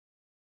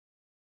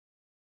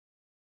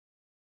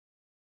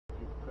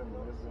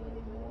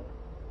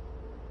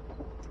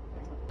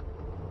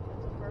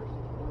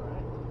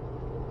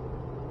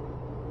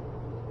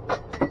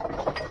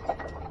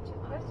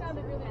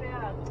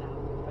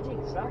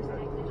Exactly.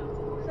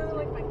 It sounded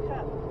like my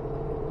cup.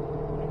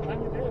 It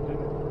kind of did,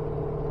 didn't it?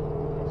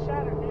 It's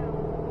shattered now.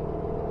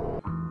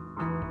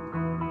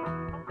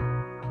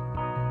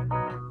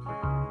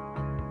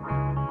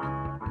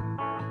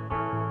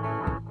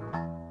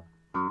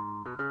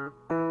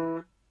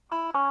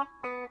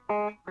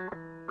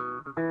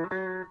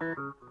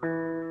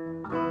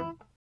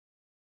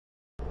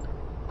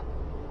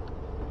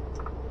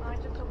 I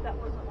just hope that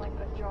wasn't like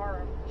a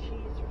jar of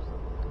cheese or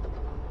something.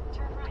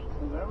 Turn right.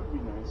 Well, that would be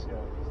nice, yeah,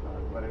 if it's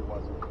not, but it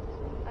wasn't. So.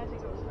 I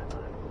think it was that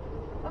one.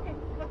 Okay,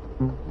 look.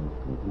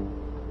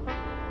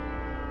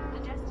 The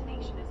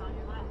destination is on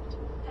your left.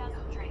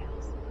 1,000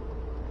 trails.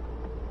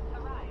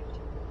 Arrived.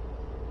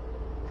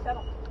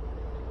 Settle.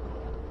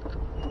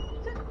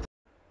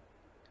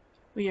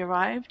 We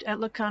arrived at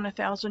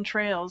𝙏𝙃𝙄𝙎𝙊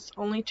Trails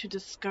only to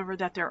discover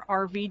that their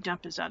RV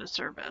dump is out of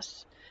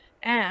service,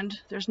 and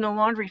there's no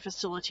laundry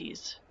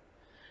facilities.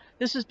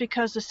 This is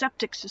because the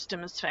septic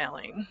system is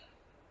failing.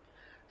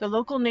 The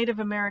local Native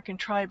American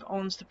tribe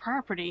owns the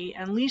property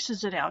and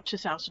leases it out to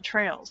𝙏𝙬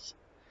Trails.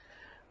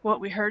 What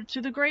we heard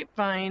through the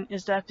grapevine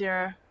is that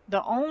the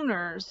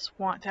owners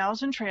want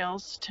𝙏𝙬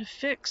Trails to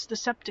fix the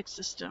septic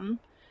system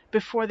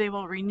before they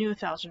will renew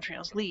𝙏𝙬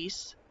Trails'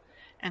 lease.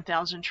 And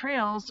𝙏𝙬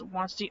Trails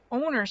wants the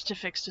owners to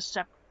fix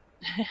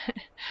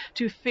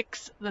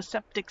the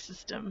septic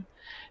system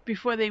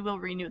before they will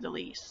renew the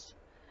lease.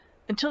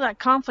 Until that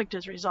conflict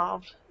is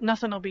resolved,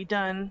 nothing will be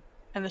done,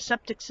 and the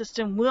septic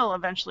system will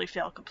eventually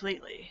fail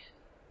completely.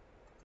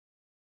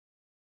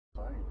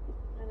 Fine.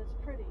 And it's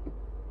pretty.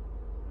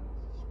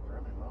 It's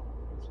fairly low.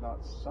 It's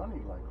not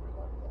sunny like we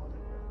wanted.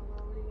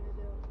 Well, what are you gonna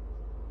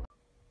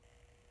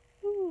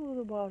do? Ooh,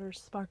 the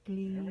water's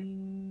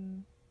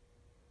sparkling.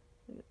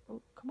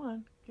 Oh, come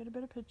on, get a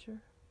better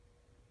picture.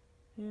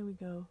 Here we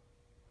go.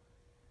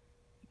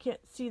 You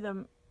can't see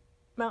the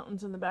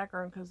mountains in the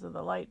background because of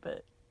the light,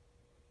 but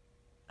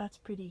that's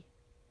pretty.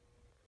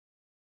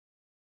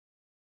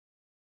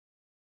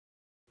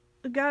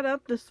 I got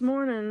up this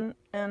morning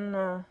and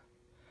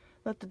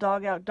let the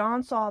dog out.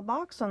 Don saw a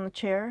box on the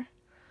chair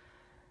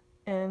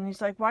and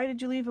he's like, "Why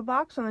did you leave a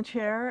box on the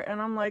chair?" And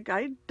I'm like,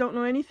 "I don't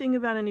know anything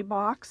about any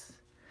box."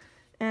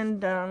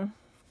 And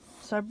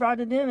so I brought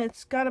it in.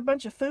 It's got a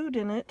bunch of food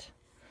in it.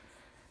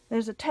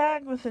 There's a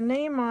tag with a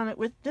name on it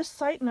with this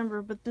site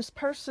number, but this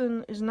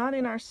person is not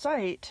in our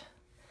site.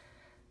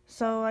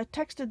 So I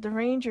texted the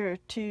ranger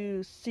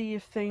to see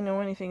if they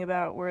know anything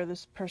about where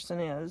this person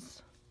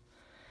is,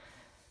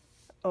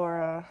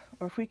 or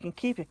if we can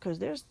keep it, because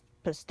there's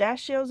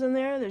pistachios in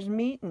there, there's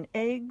meat and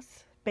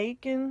eggs,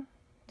 bacon,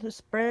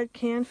 this bread,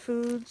 canned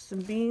foods,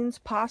 some beans,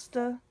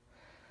 pasta.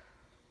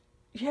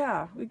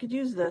 Yeah, we could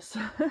use this.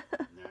 Nah,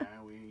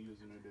 we ain't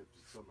using it if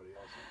it's somebody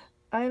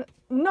else's.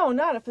 No,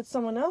 not if it's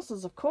someone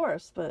else's, of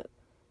course, but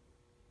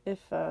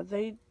if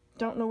they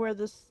don't know where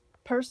this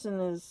person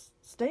is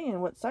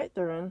staying, what site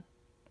they're in,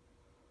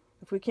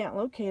 if we can't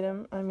locate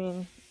them, I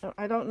mean,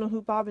 I don't know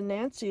who Bob and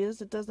Nancy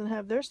is. It doesn't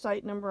have their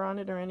site number on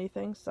it or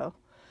anything, so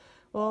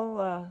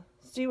we'll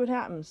see what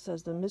happens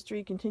as the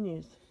mystery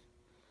continues.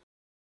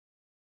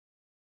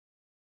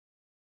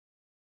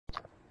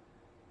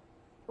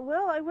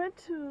 Well, I went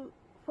to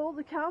fold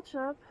the couch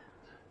up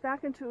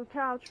back into a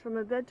couch, from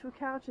a bed to a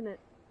couch, and it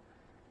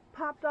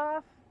popped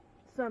off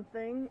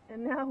something,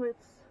 and now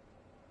it's,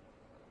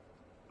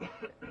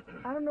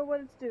 I don't know what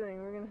it's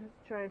doing. We're going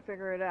to try and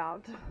figure it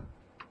out.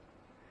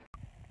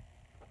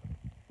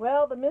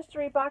 Well, the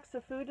mystery box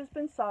of food has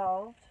been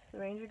solved. The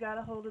ranger got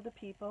a hold of the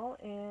people,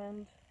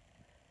 and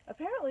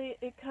apparently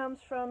it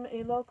comes from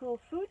a local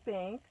food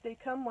bank. They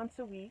come once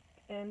a week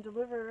and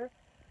deliver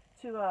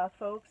to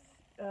folks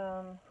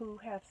who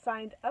have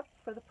signed up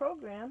for the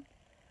program.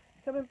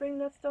 Come and bring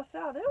that stuff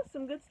out. There was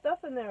some good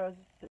stuff in there.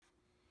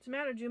 What's the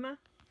matter, Juma?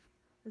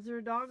 Is there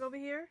a dog over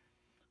here?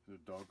 There's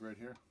a dog right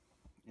here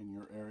in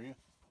your area.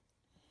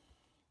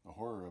 The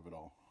horror of it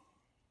all.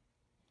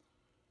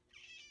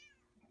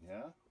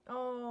 Yeah?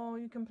 Oh,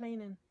 you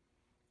complaining.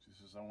 She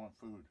says, "I want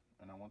food,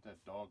 and I want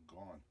that dog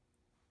gone.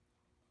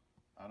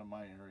 Out of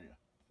my area.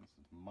 This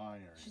is my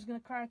area." She's going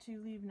to cry till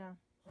you leave now.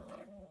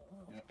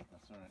 Yep,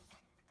 that's alright.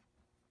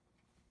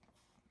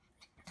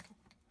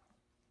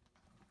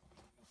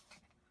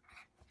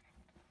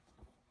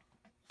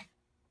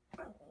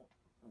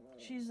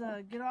 She's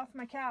get off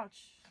my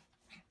couch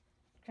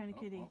kind of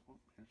kitty. Oh,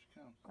 here she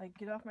comes. Like,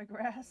 get off my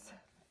grass.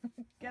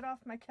 Get off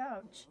my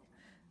couch.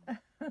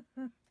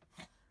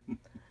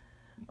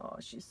 Oh,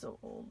 she's so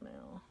old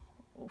now.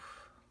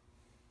 Oof.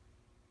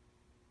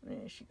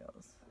 There she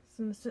goes. She's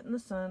gonna sit in the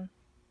sun.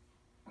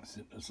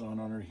 Sit in the sun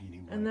on her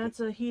heating blanket. And that's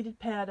a heated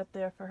pad up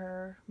there for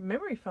her.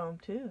 Memory foam,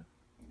 too.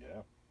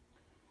 Yeah.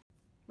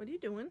 What are you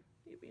doing?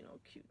 You're being all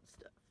cute and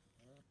stuff.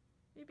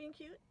 You being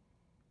cute?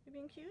 You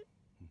being cute?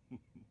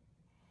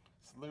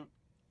 Salute.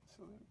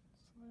 Salute.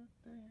 Salute.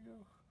 There you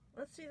go.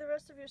 Let's see the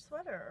rest of your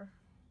sweater.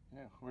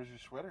 Yeah, where's your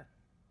sweater?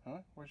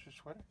 Huh? Where's your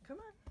sweater? Come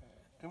on.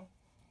 Come here.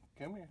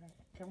 Come here.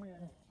 Come here.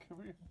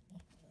 Come here.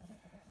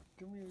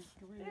 Come here.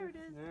 There it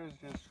is. There's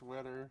your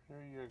sweater.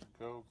 There you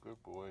go.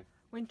 Good boy.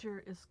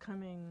 Winter is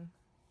coming.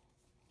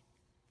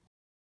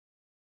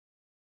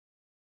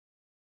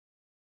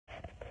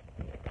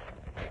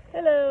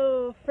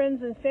 Hello,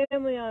 friends and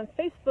family on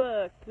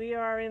Facebook. We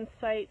are in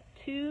Site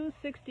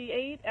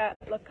 268 at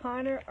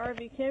𝙏𝙃𝙄𝙎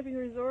RV Camping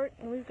Resort,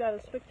 and we've got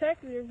a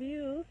spectacular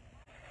view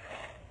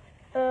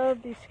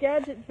of the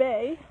Skagit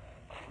Bay,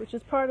 which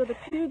is part of the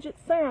Puget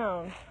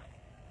Sound.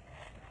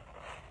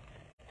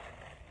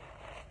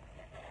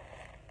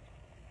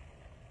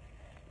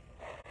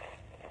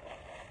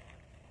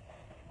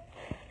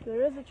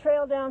 There is a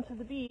trail down to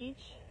the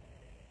beach.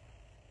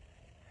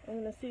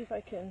 I'm going to see if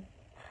I can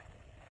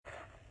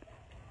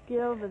get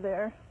over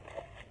there.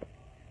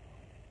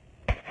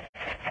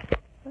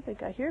 I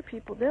think I hear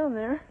people down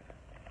there.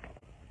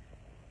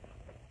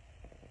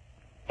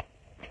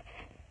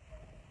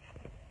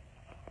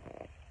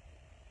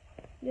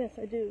 Yes,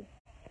 I do.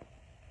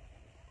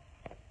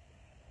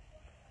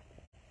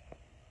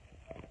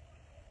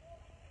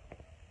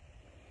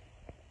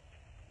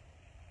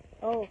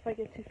 Oh, if I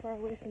get too far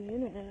away from the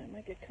internet, I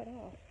might get cut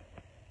off.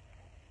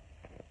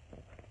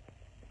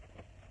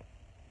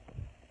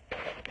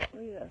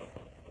 Look at this.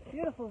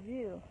 Beautiful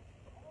view.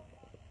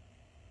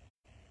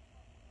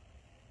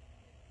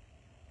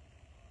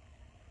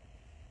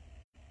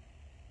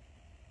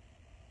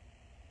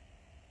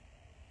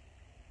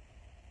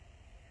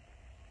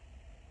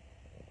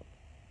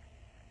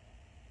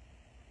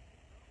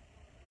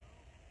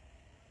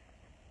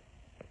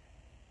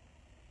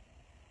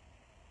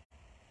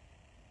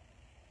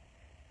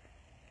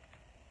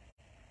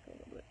 Go a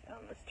little bit down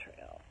this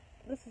trail.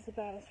 This is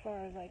about as far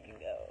as I can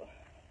go.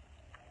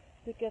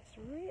 It gets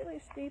really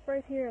steep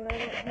right here, and I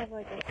don't have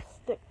like a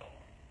stick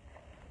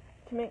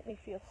to make me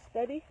feel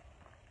steady.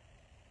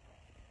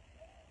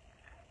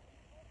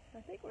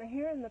 I think we're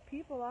hearing the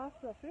people off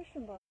the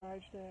fishing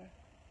barge there.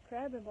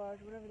 Crabbing barge,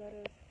 whatever that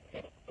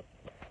is.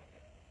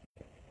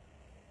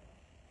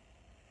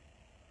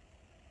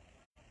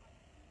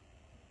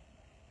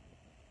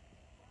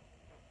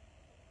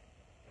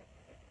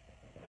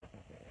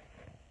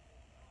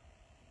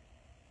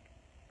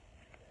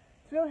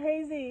 It's real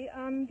hazy.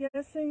 I'm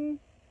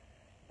guessing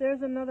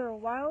there's another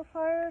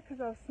wildfire because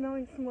I was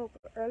smelling smoke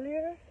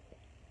earlier.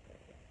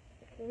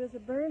 There is a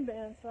burn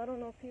ban, so I don't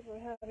know if people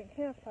are having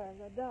campfires.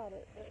 I doubt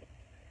it. But it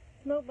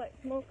smelled like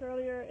smoke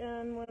earlier,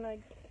 and when I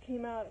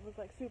came out, it was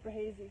like super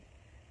hazy.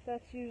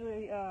 That's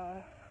usually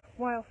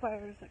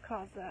wildfires that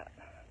cause that.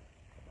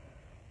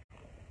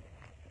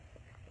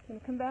 I'm gonna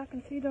come back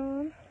and see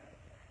Don.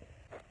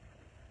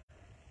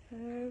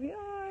 There we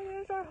are.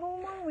 There's our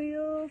home on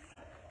wheels.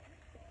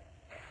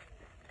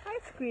 Hi,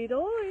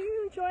 𝙒𝙃𝙄𝙎𝙀. Are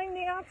you enjoying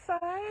the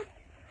outside?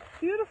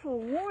 Beautiful,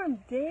 warm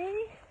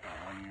day.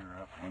 When you're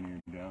up, when you're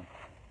down.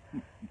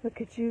 Look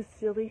at you,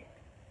 silly.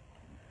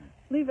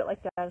 Leave it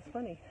like that. It's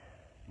funny.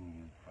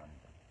 Funny.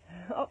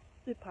 Oh,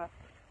 it popped.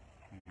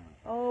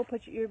 Oh,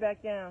 put your ear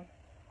back down.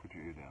 Put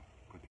your ear down.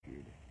 Put your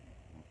ear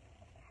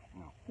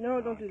down. No.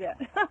 No, don't do that.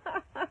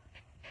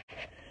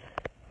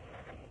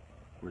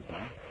 Where's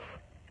mine?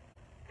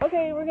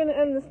 Okay, we're going to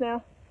end this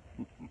now.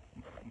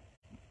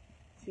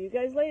 See you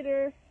guys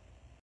later.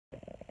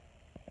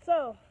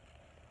 So,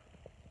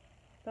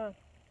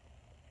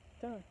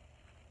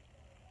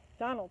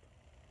 Donald.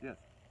 Yes.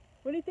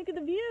 What do you think of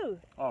the view?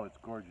 Oh, it's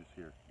gorgeous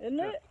here. Isn't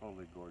Just it?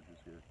 totally gorgeous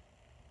here.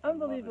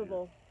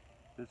 Unbelievable.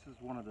 This is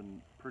one of the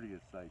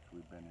prettiest sites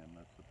we've been in,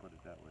 let's put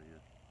it that way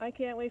here. I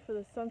can't wait for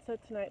the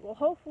sunset tonight. Well,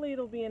 hopefully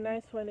it'll be a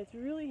nice one. It's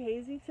really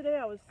hazy today.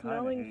 I was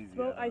smelling hazy,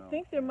 smoke. I I don't know.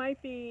 think there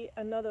might be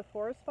another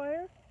forest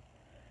fire.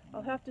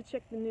 I'll have to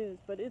check the news,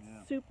 but it's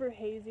super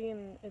hazy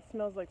and it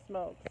smells like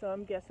smoke, so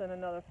I'm guessing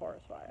another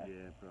forest fire.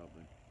 Yeah,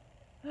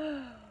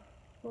 probably.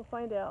 We'll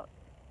find out.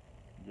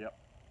 Yep.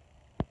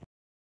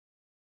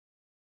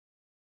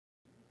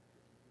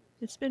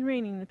 It's been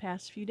raining the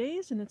past few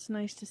days, and it's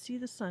nice to see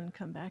the sun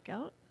come back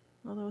out,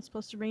 although it's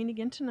supposed to rain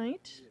again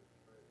tonight.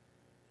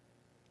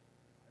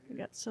 I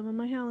got some of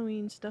my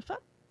Halloween stuff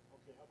up.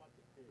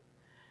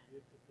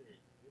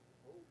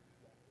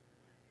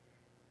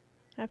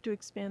 I have to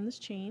expand this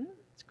chain.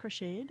 It's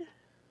crocheted. I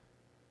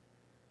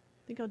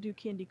think I'll do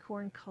candy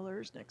corn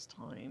colors next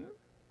time.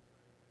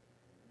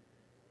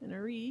 And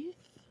a wreath.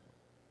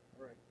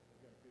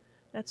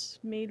 That's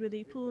made with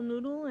a pool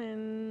noodle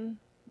and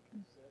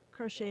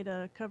crocheted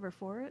a cover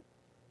for it.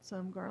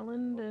 Some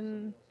garland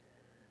and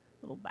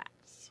little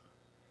bats.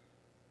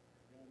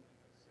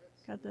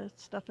 Got the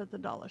stuff at the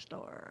dollar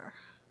store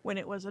when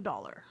it was $1.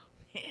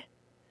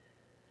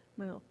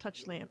 My little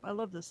touch lamp. I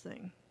love this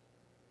thing.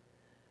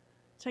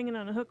 It's hanging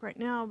on a hook right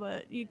now,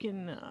 but you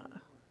can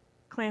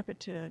clamp it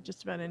to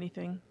just about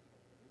anything.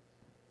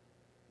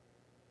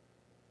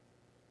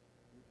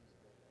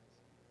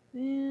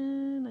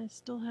 And I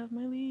still have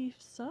my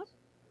leaves up.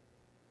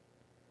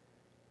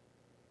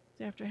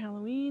 After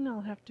Halloween, I'll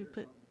have to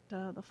put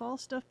the fall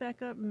stuff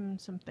back up and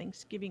some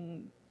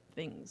Thanksgiving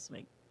things,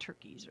 like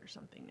turkeys or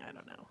something. I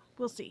don't know.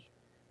 We'll see.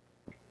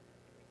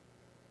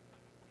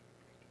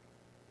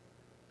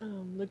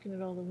 Looking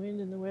at all the wind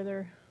and the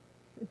weather,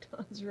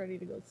 Don's ready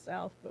to go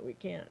south, but we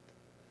can't.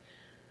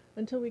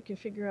 Until we can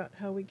figure out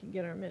how we can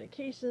get our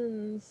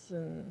medications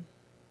and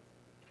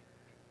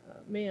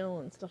mail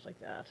and stuff like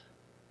that.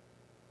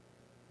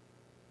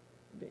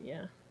 But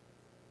yeah,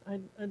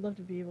 I'd love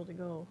to be able to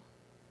go.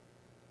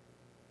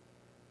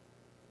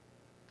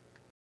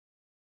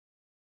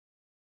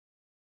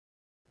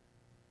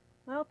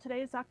 Well,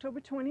 today is October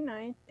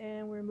 29th,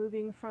 and we're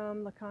moving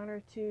from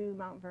𝙏𝙃𝙄𝙎 to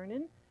Mount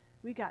Vernon.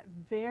 We got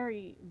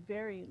very,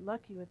 very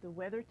lucky with the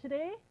weather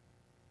today.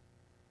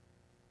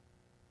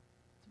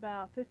 It's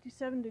about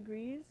 57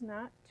 degrees,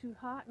 not too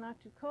hot,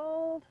 not too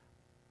cold.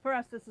 For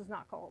us, this is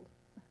not cold.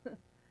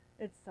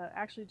 It's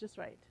actually just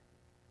right.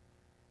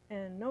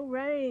 And no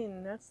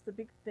rain, that's the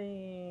big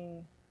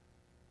thing.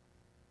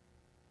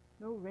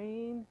 No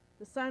rain.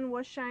 The sun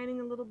was shining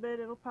a little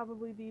bit. It'll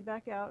probably be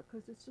back out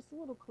because it's just a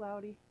little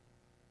cloudy.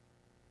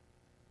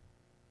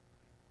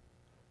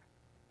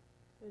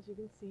 As you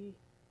can see.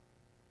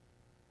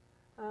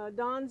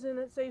 Don's in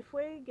at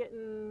Safeway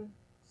getting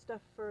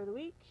stuff for the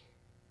week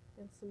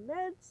and some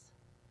meds.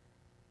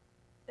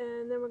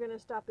 And then we're going to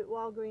stop at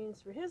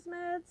Walgreens for his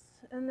meds.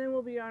 And then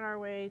we'll be on our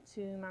way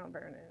to Mount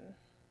Vernon.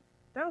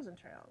 1,000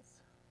 Trails.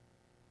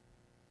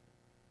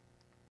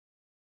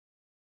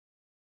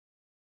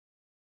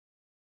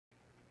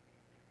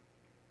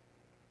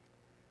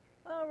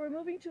 We're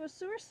moving to a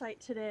sewer site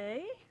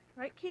today.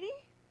 Right, Kitty?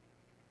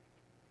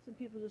 Some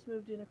people just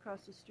moved in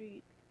across the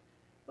street.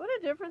 What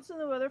a difference in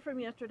the weather from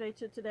yesterday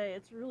to today.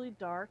 It's really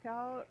dark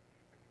out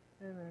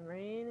and then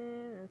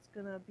raining. It's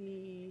gonna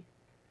be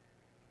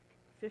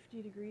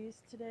 50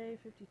 degrees today,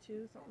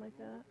 52, something like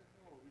that.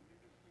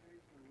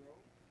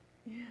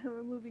 Yeah,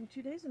 we're moving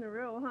 2 days in a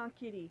row, huh,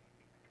 Kitty?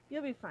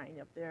 You'll be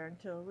fine up there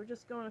until we're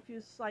just going a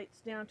few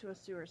sites down to a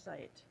sewer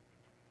site.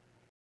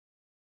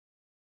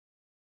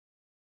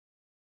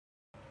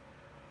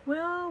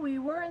 Well, we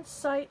were in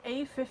site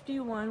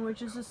A51,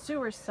 which is a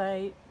sewer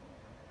site,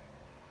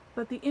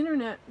 but the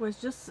internet was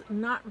just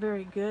not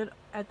very good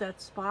at that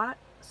spot,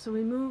 so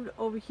we moved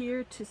over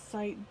here to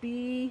site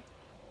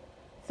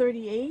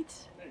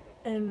B38,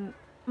 and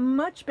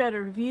much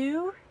better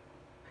view.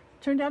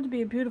 Turned out to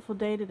be a beautiful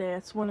day today.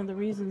 That's one of the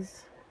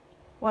reasons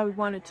why we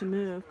wanted to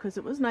move, because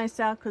it was nice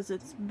out, because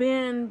it's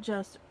been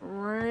just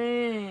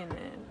raining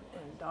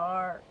and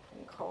dark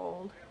and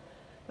cold.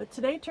 But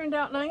today turned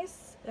out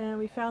nice, and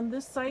we found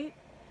this site.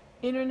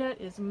 Internet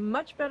is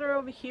much better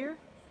over here.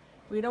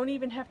 We don't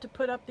even have to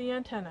put up the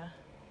antenna.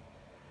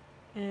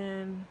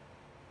 And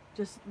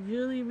just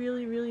really,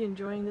 really, really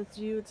enjoying this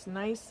view. It's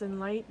nice and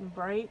light and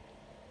bright.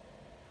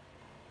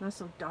 Not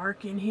so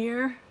dark in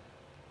here.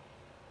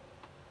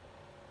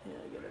 Yeah,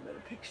 get a better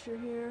picture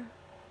here.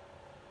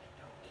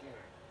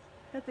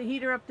 Got the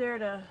heater up there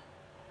to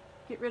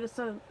get rid of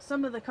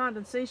some of the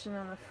condensation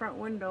on the front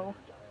window.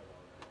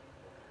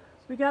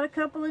 We got a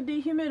couple of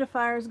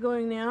dehumidifiers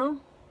going now.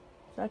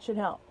 That should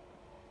help.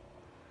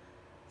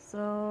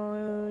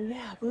 So,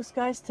 yeah, blue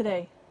skies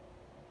today.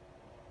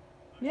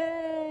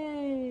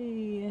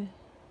 Yay!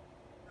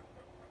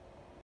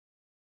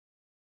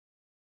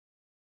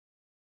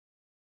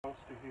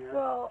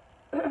 Well,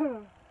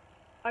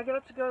 I got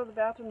up to go to the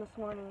bathroom this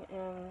morning,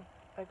 and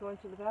I go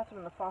into the bathroom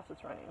and the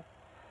faucet's running.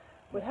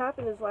 What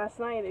happened is last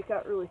night it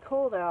got really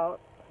cold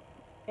out,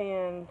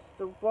 and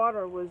the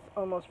water was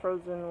almost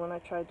frozen when I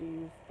tried to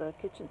use the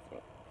kitchen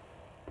sink.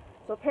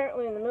 So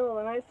apparently in the middle of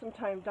the night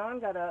sometime, Don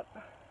got up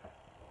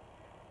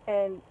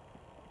and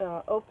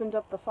opened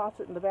up the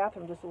faucet in the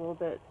bathroom just a little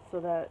bit so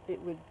that it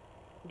would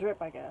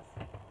drip, I guess.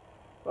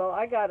 Well,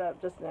 I got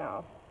up just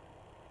now,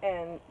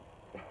 and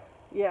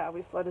yeah,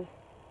 we flooded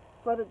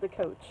the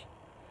coach.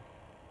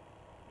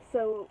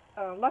 So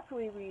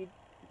luckily we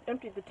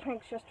emptied the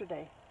tanks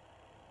yesterday.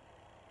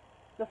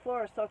 The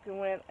floor is soaking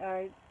wet.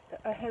 I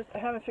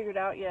haven't figured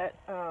out yet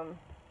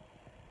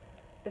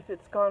if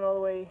it's gone all the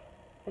way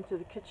into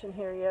the kitchen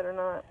here yet or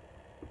not,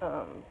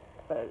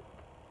 but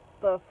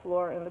the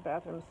floor in the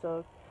bathroom is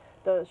soaked.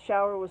 The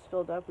shower was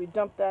filled up. We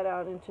dumped that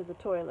out into the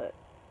toilet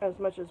as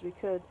much as we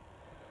could.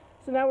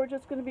 So now we're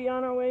just going to be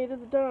on our way to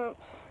the dump,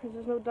 because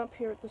there's no dump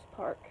here at this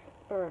park,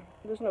 or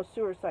there's no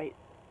sewer site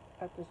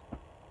at this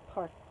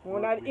park. We're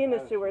not in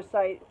a sewer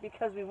site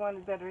because we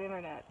wanted better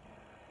internet.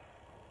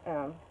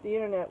 The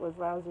internet was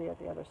lousy at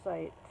the other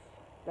site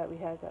that we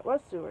had that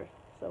was sewer,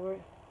 so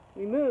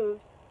we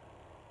moved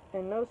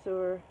and no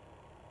sewer.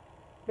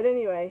 But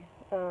anyway,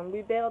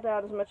 we bailed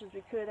out as much as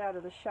we could out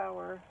of the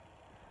shower,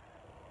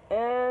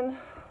 and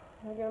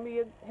we're going to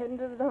be heading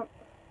to the dump.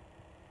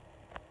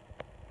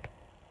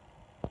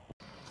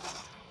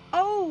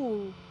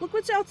 Oh, look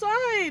what's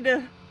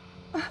outside!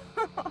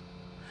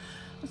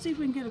 Let's see if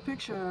we can get a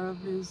picture of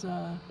his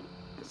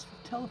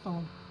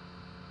telephone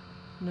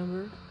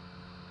number.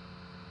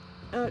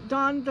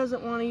 Don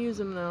doesn't want to use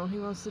them though. He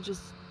wants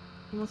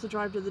to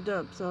drive to the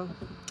dump, so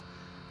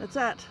that's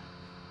that.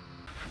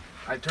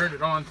 I turned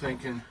it on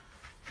thinking,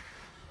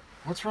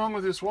 what's wrong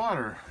with this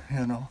water,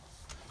 you know?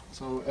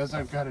 So as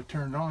I've got it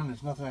turned on,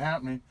 there's nothing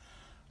happening.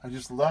 I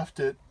just left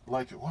it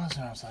like it was,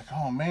 and I was like,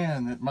 oh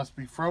man, it must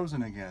be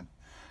frozen again.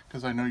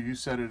 Because I know you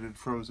said it had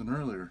frozen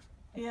earlier.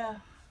 Yeah.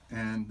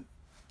 And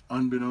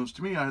unbeknownst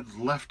to me, I had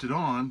left it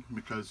on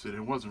because it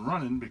wasn't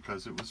running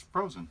because it was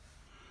frozen.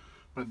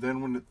 But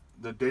then when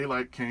the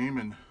daylight came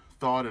and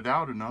thawed it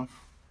out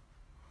enough,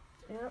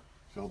 yep,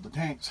 filled the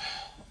tanks.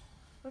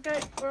 Okay,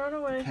 we're on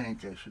our way.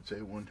 Tank, I should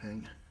say, one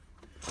tank.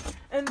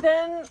 And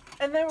then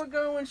we're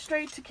going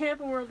straight to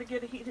Camping World to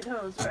get a heated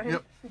hose, right?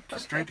 Yep.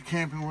 Straight to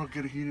Camping World,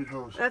 get a heated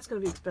hose. That's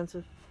gonna be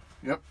expensive.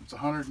 Yep, it's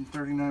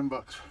 139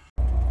 bucks.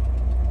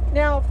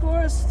 Now, of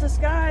course, this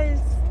guy's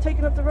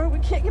taking up the road. We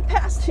can't get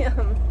past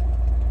him.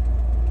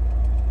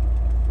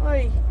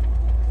 Oi.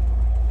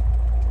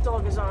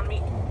 Dog is on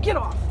me. Get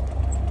off.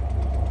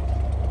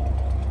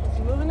 Is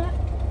he moving it?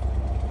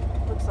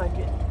 Looks like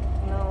it.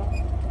 No.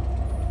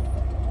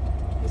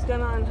 He's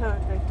gonna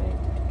unhook, I think.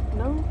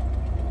 No?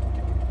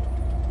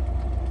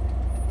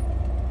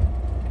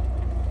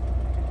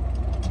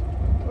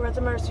 We're at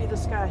the mercy of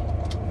this guy.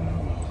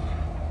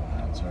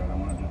 That's all right, I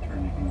wanted to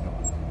turn the heat on.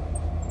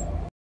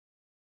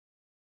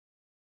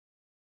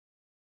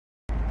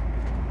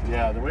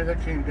 Yeah, the way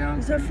that came down.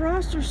 Is that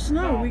frost or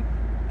snow? No.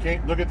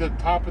 Can't look at the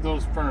top of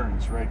those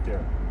ferns right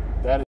there.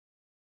 That is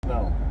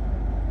snow.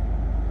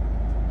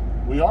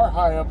 We are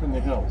high up in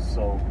the hills,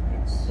 so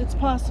it's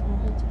possible.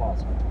 It's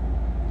possible.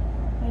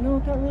 I know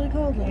it got really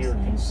cold last Here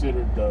night.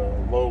 considered the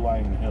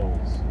low-lying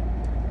hills.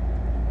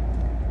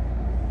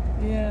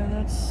 Yeah,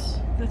 that's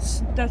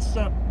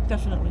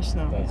definitely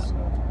snow. That's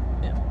snow.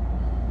 Yeah.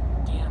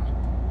 Damn.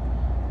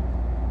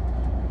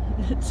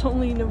 It's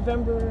only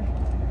November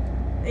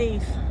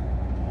 8th.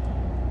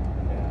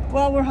 Yeah.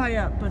 Well, we're high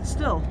up, but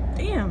still.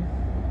 Damn.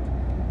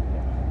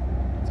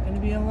 It's gonna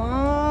be a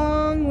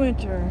long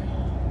winter.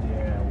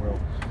 Yeah, well.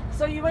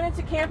 So you went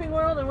into Camping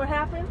World and what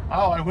happened?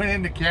 Oh, I went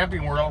into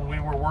Camping World and we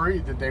were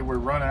worried that they would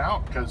run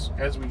out because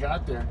as we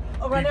got there.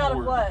 Oh, run out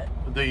of what?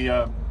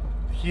 The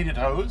heated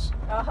hose.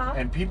 Uh-huh.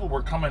 And people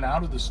were coming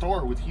out of the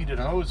store with heated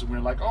hose and we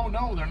were like, oh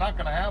no, they're not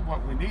going to have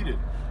what we needed.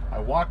 I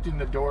walked in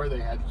the door, they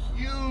had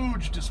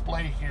huge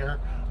display here,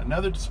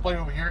 another display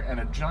over here, and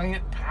a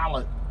giant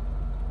pallet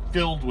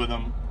filled with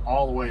them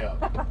all the way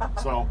up.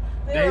 So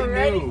they were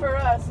ready for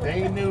us.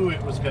 They knew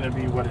it was going to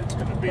be what it's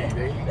going to be.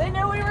 They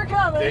knew we were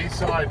coming. They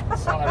saw it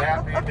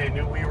happening. They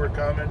knew we were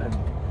coming, and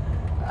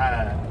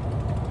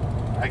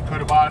I could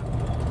have bought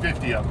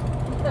 50 of them.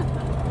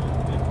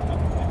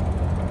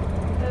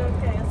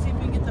 Okay, let's see if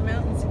we can get the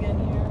mountains again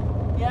here.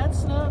 Yeah, it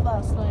snowed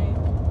last night.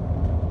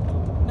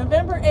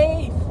 November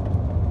 8th.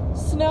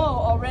 Snow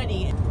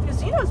already.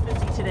 Casino's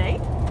busy today.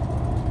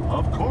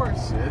 Of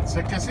course, it's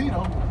a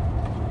casino.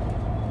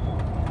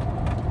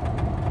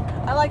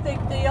 I like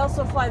they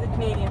also fly the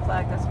Canadian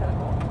flag. That's kind of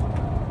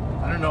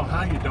cool. I don't know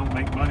how you don't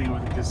make money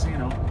with a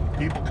casino.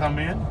 People come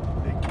in,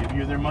 they give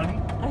you their money,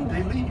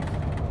 they leave.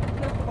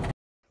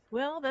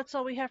 Well, that's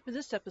all we have for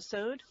this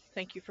episode.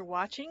 Thank you for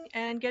watching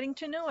and getting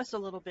to know us a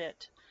little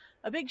bit.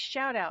 A big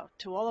shout out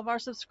to all of our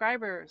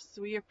subscribers.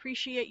 We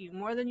appreciate you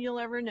more than you'll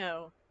ever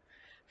know.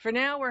 For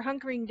now, we're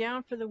hunkering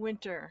down for the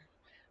winter.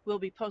 We'll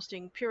be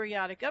posting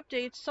periodic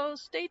updates, so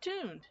stay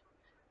tuned.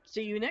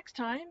 See you next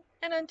time,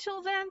 and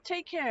until then,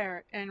 take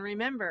care, and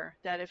remember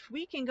that if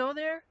we can go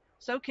there,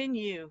 so can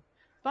you.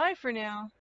 Bye for now.